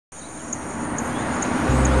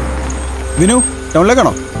വിനു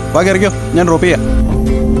ടൗണിലേക്കാണോ? വാ കയറിക്കോ, ഞാൻ ഡ്രോപ്പ് ചെയ്യാം.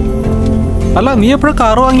 അല്ല, നീ എപ്പോഴാ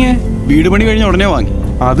കാർ വാങ്ങിയേ? വീട് പണി കഴിഞ്ഞ ഉടനെ വാങ്ങി.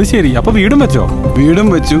 അത് ശരി. അപ്പൊ വീടും വെച്ചോ? വീടും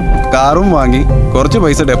വെച്ചു, കാറും വാങ്ങി, കുറച്ച്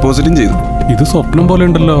പൈസ ഡെപ്പോസിറ്റും ചെയ്തു. ഇത് സ്വപ്നം പോലെ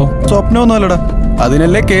ഉണ്ടല്ലോ. സ്വപ്നമൊന്നും അല്ലടാ,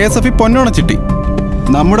 അതിനല്ലേ KSF പൊന്നോണ ചിട്ടി.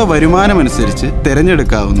 നമ്മുടെ വരുമാനമനുസരിച്ച്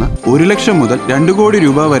തിരഞ്ഞെടുക്കാവുന്ന 1 ലക്ഷം മുതൽ 2 കോടി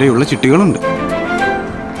രൂപ വരെയുള്ള ചിട്ടികളുണ്ട്.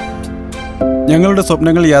 ഞങ്ങളുടെ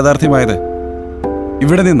സ്വപ്നങ്ങൾ യാഥാർത്ഥ്യമായത്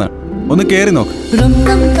ഇവിടെ നിന്നാണ്. ഒന്ന് കയറി നോക്ക്.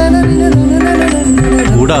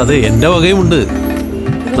 കൂടാതെ എന്റെ വകയുമുണ്ട്.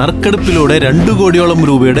 നറുക്കെടുപ്പിലൂടെ 2 കോടിയോളം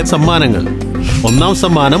രൂപയുടെ സമ്മാനങ്ങൾ. 1ാം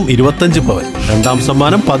സമ്മാനം 25 പവൻ, 2ാം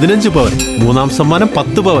സമ്മാനം 15 പവൻ, 3ാം സമ്മാനം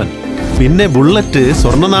 10 പവൻ, പിന്നെ ബുള്ളറ്റ്,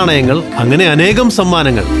 സ്വർണ്ണ നാണയങ്ങൾ, അങ്ങനെ അനേകം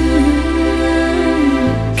സമ്മാനങ്ങൾ.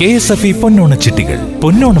 KSF പൊന്നോണ ചിട്ടികൾ.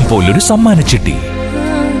 പൊന്നോണം പോലൊരു സമ്മാന ചിട്ടി.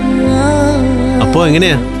 അപ്പോ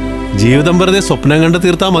എങ്ങനെയാ? ജീവിതം വെറുതെ സ്വപ്നം കണ്ട്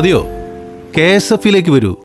തീർത്താ മതിയോ? KSF വരൂ.